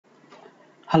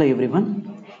Hello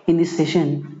everyone. In this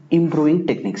session, improving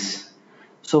techniques.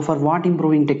 So for what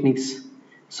improving techniques?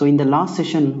 So in the last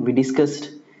session, we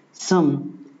discussed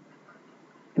some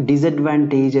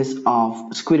disadvantages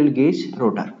of squirrel gauge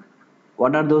rotor.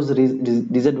 What are those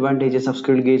disadvantages of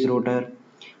squirrel gauge rotor?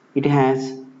 It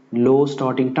has low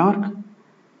starting torque,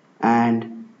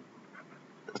 and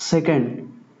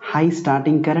second, high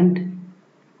starting current,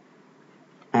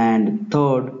 and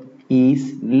third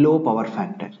is low power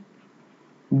factor.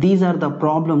 These are the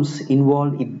problems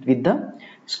involved with the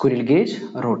squirrel gauge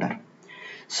rotor.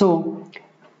 So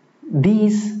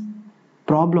these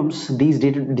problems, these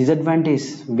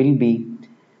disadvantages will be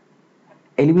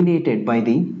eliminated by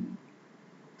the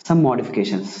some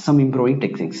modifications, some improving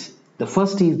techniques. The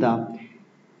first is the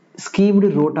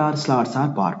skewed rotor slots are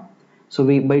barred. So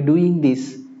by doing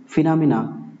this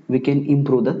phenomena, we can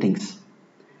improve the things.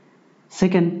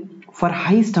 Second, for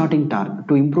high starting torque,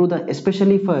 to improve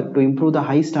the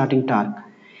high starting torque,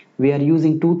 we are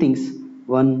using two things.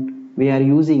 One, we are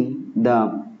using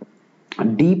the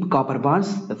deep copper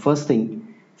bars, the first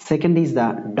thing. Second is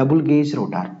the double gauge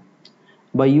rotor.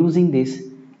 By using these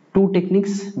two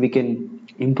techniques, we can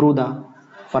improve the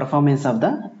performance of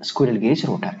the squirrel gauge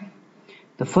rotor.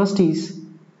 The first is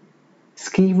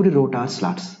skewed rotor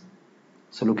slots.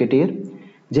 So look at here.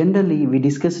 Generally, we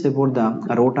discussed about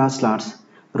the rotor slots.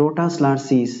 Rotor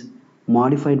slots is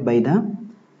modified by the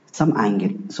some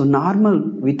angle. So normal,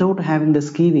 without having the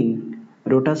skewing,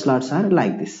 rotor slots are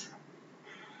like this.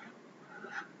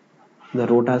 The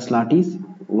rotor slot is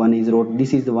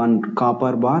this is the one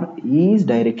copper bar is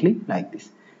directly like this.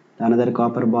 The another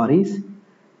copper bar is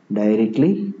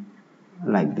directly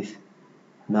like this.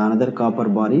 The another copper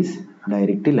bar is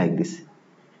directly like this.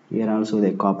 Here also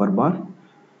the copper bar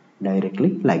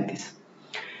directly like this.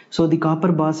 So the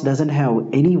copper bars doesn't have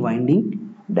any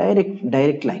winding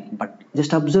direct line, but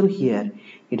just observe here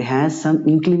it has some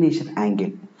inclination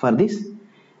angle. For this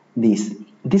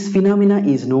phenomena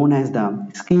is known as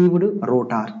the skewed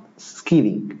rotor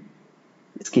skewing.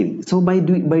 So by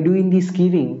doing the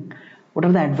skewing, what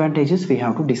are the advantages we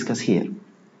have to discuss here?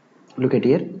 Look at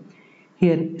here.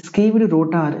 Here skewed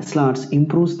rotor slots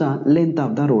improves the length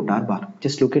of the rotor bar.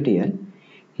 Just look at here.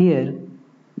 Here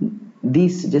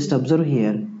this, just observe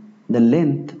here, the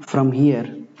length from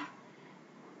here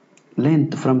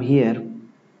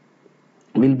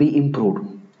will be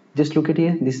improved. Just look at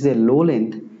here, this is a low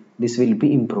length, this will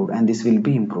be improved and this will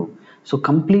be improved. So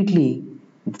completely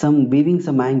weaving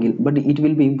some angle, but it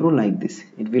will be improved like this,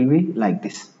 it will be like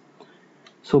this.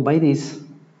 So by this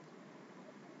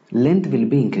length will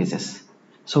be increases.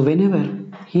 So whenever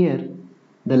here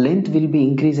the length will be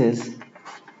increases,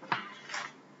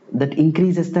 that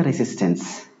increases the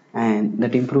resistance and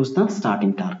that improves the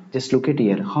starting torque. Just look at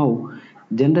here how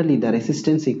generally the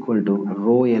resistance equal to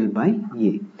rho L by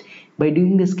A. By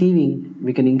doing the skewing,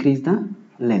 we can increase the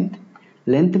length.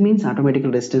 Length means automatically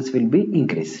resistance will be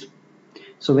increased.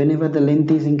 So whenever the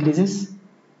length is increases,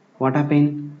 what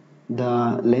happen?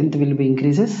 The length will be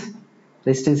increases,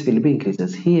 resistance will be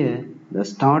increases. Here the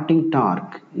starting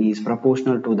torque is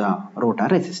proportional to the rotor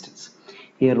resistance.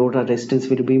 Here rotor resistance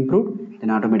will be improved, then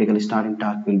automatically starting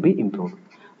torque will be improved.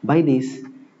 By this,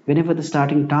 whenever the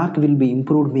starting torque will be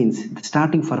improved means the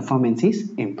starting performance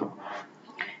is improved.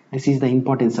 This is the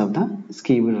importance of the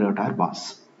skewed rotor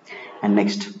bars. And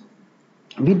next,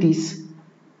 with this,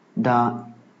 the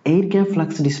air gap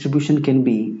flux distribution can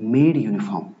be made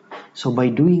uniform. So by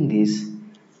doing this,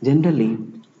 generally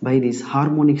by this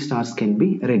harmonic stars can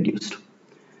be reduced.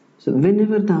 So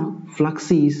whenever the flux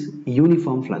is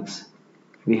uniform flux,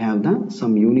 we have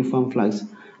some uniform flux,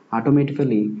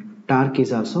 automatically torque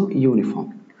is also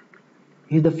uniform.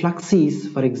 If the flux is,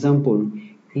 for example,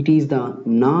 it is the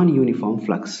non-uniform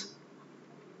flux,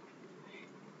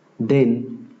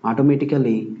 then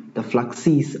automatically the flux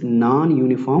is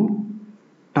non-uniform,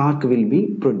 torque will be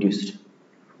produced.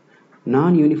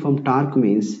 Non-uniform torque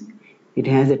means it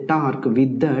has a torque,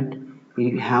 with that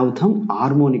we have some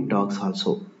harmonic torques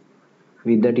also.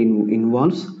 With that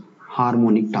involves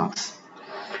harmonic torques.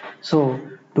 So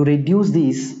to reduce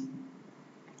these,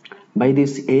 by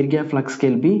this air gap flux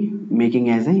can be making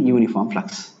as a uniform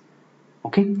flux.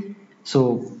 Okay.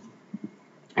 So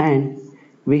and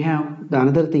we have the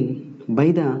another thing,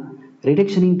 by the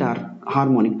reduction in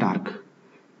harmonic torque.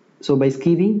 So by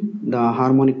skewing, the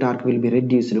harmonic torque will be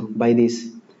reduced. By this,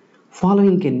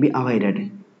 following can be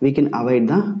avoided. We can avoid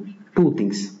the two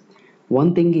things.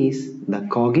 One thing is the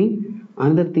cogging,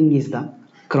 another thing is the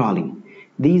crawling.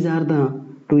 These are the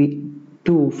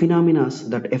two phenomena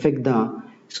that affect the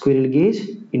squirrel gauge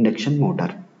induction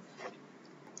motor.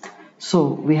 So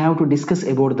we have to discuss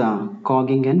about the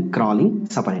cogging and crawling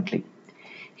separately.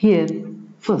 Here,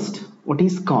 first, what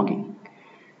is cogging?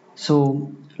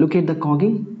 So look at the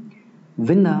cogging.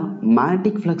 When the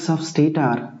magnetic flux of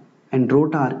stator and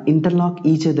rotor interlock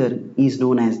each other is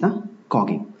known as the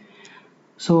cogging.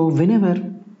 So whenever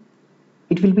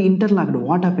it will be interlocked,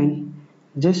 what happened?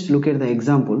 Just look at the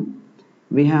example.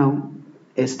 We have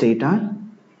a stator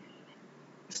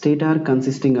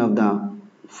consisting of the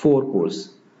four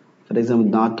poles. For example,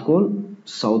 north pole,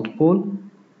 south pole,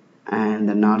 and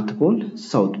the north pole,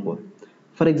 south pole.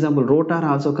 For example, rotor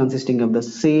also consisting of the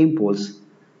same poles.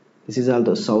 This is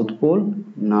also south pole,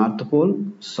 north pole,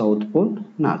 south pole,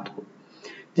 north pole.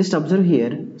 Just observe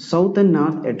here, south and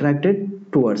north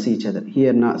attracted towards each other.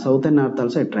 Here south and north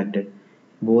also attracted.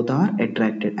 Both are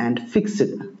attracted and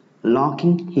fixed,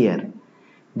 locking here.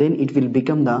 Then it will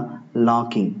become the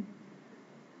locking.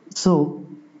 So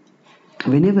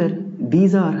whenever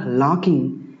these are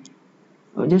locking,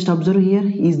 just observe here,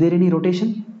 is there any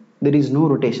rotation? There is no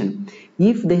rotation.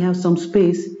 If they have some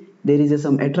space, there is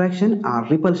some attraction or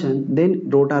repulsion, then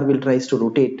rotor will tries to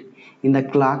rotate in the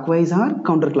clockwise or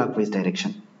counterclockwise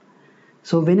direction.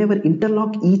 So whenever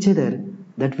interlock each other,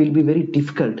 that will be very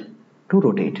difficult to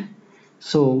rotate.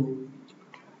 So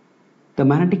the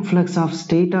magnetic flux of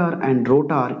stator and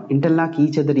rotor interlock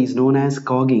each other is known as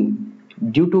cogging.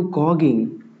 Due to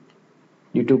cogging,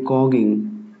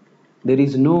 there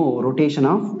is no rotation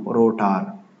of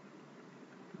rotor.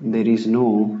 There is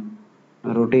no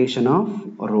rotation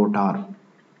of rotor.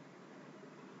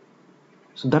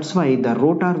 So that's why the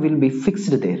rotor will be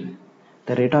fixed there.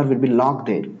 The rotor will be locked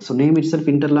there. So name itself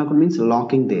interlock means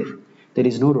locking there. There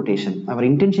is no rotation. Our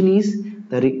intention is,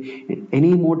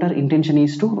 any motor intention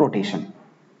is to rotation.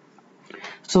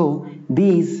 So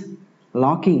these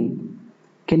locking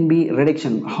can be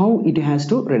reduction. How it has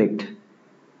to reduct?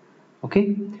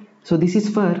 Okay. So this is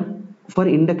for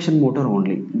induction motor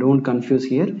only. Don't confuse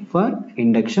here, for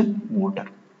induction motor.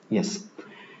 Yes.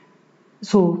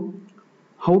 So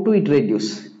how to it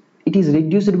reduce? It is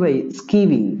reduced by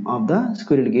skewing of the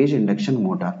squirrel cage induction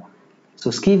motor. So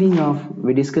skewing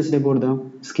we discussed about the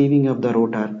skewing of the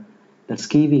rotor. That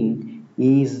skewing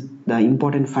is the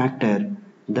important factor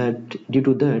that due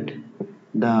to that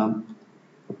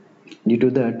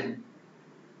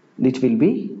it will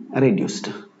be reduced.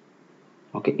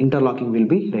 Okay, interlocking will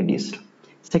be reduced.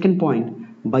 Second point,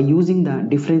 by using the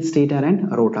different stator and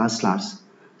rotor slots.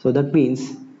 So that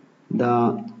means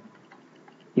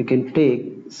you can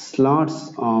take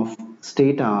slots of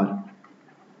stator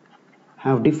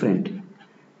have different,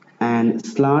 and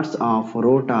slots of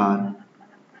rotor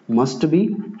must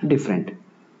be different.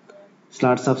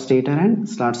 Slots of stator and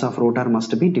slots of rotor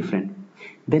must be different.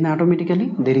 Then automatically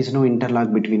there is no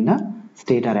interlock between the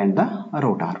stator and the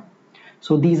rotor.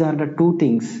 So these are the two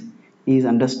things is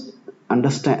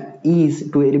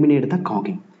to eliminate the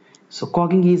cogging. So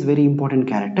cogging is very important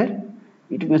character.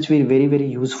 It must be very, very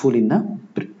useful in the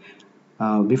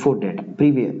before data,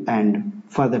 previous and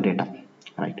further data.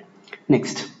 Right.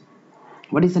 Next,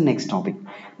 what is the next topic?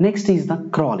 Next is the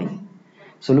crawling.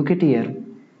 So look at here.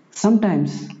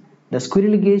 Sometimes the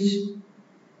squirrel cage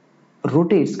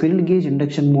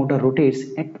induction motor rotates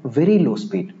at very low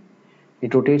speed.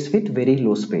 It rotates with very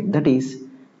low speed, that is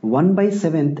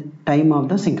 1/7th time of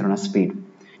the synchronous speed.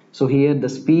 So here the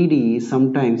speed is,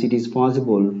 sometimes it is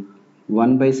possible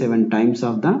 1/7 times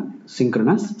of the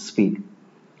synchronous speed.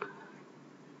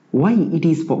 Why it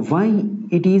is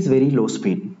very low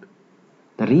speed?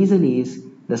 The reason is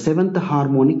the seventh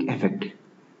harmonic effect.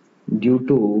 Due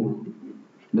to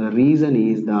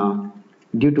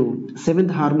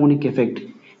seventh harmonic effect,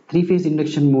 three-phase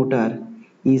induction motor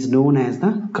is known as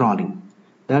the crawling.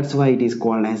 That's why it is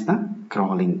called as the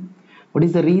crawling. What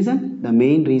is the reason? The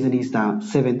main reason is the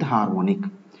seventh harmonic.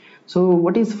 So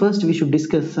what is first, we should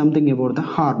discuss something about the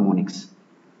harmonics.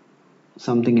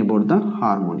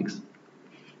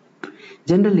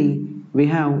 Generally, we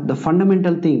have the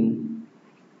fundamental thing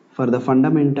for the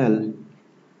fundamental.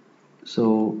 So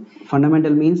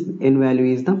fundamental means n value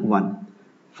is the 1.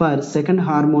 For second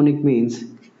harmonic means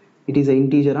it is an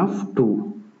integer of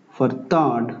 2. For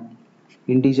third,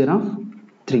 integer of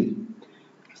 3.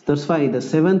 That's why the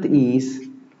seventh is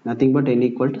nothing but n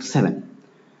equal to 7.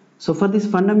 So for this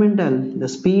fundamental, the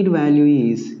speed value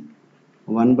is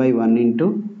 1/1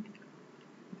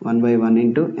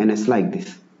 into ns, like this.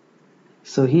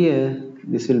 So here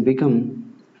this will become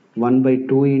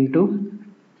 1/2 into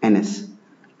ns.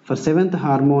 For seventh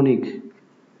harmonic,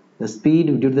 the speed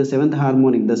due to the seventh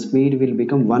harmonic, the speed will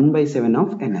become 1/7 of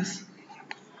ns.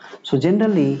 So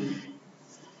generally,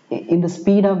 in the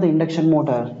speed of the induction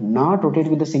motor, not rotate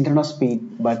with the synchronous speed,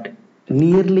 but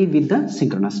nearly with the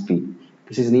synchronous speed.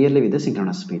 This is nearly with the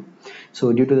synchronous speed.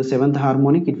 So due to the 7th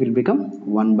harmonic, it will become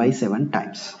 1 by 7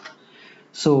 times.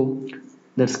 So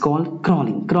that's called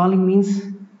crawling. Crawling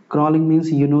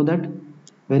means you know that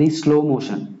very slow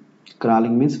motion.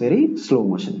 Crawling means very slow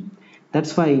motion.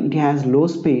 That's why it has low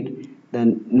speed. The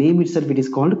name itself it is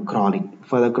called crawling.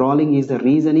 For the crawling is the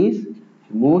reason is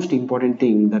most important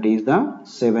thing, that is the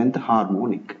 7th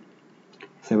harmonic.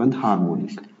 7th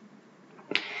harmonic.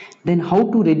 Then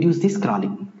how to reduce this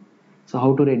crawling? So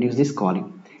how to reduce this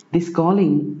crawling? This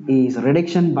crawling is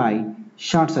reduction by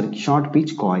short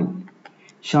pitch coil.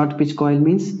 Short pitch coil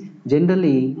means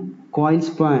generally coil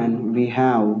span we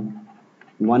have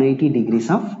 180 degrees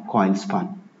of coil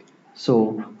span.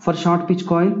 So for short pitch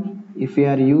coil, if we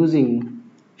are using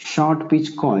short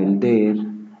pitch coil there,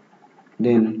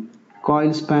 then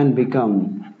coil span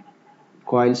become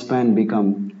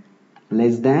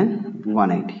less than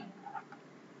 180.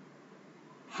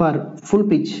 For full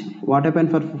pitch, what happened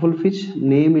for full pitch?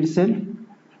 Name itself,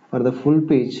 for the full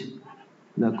pitch,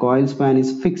 the coil span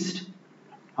is fixed.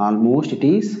 Almost it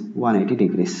is 180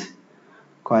 degrees.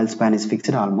 Coil span is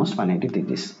fixed almost 180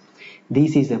 degrees.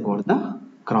 This is about the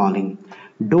crawling.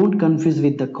 Don't confuse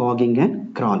with the cogging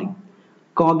and crawling.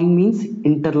 Cogging means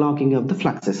interlocking of the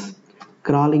fluxes.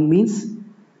 Crawling means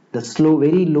the slow,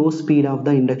 very low speed of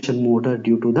the induction motor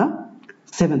due to the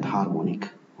 7th harmonic.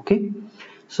 Okay.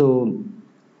 So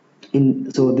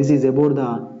this is about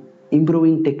the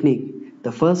improving technique.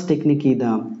 The first technique is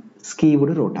the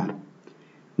skewed rotor.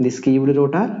 In the skewed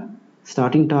rotor,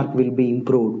 starting torque will be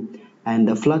improved and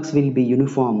the flux will be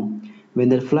uniform. When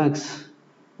the flux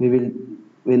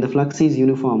is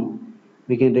uniform,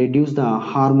 we can reduce the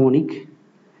harmonic.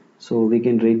 So we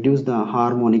can reduce the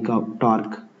harmonic of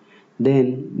torque.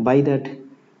 Then by that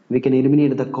we can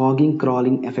eliminate the cogging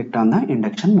crawling effect on the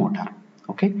induction motor.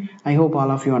 Okay, I hope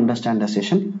all of you understand the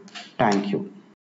session. Thank you.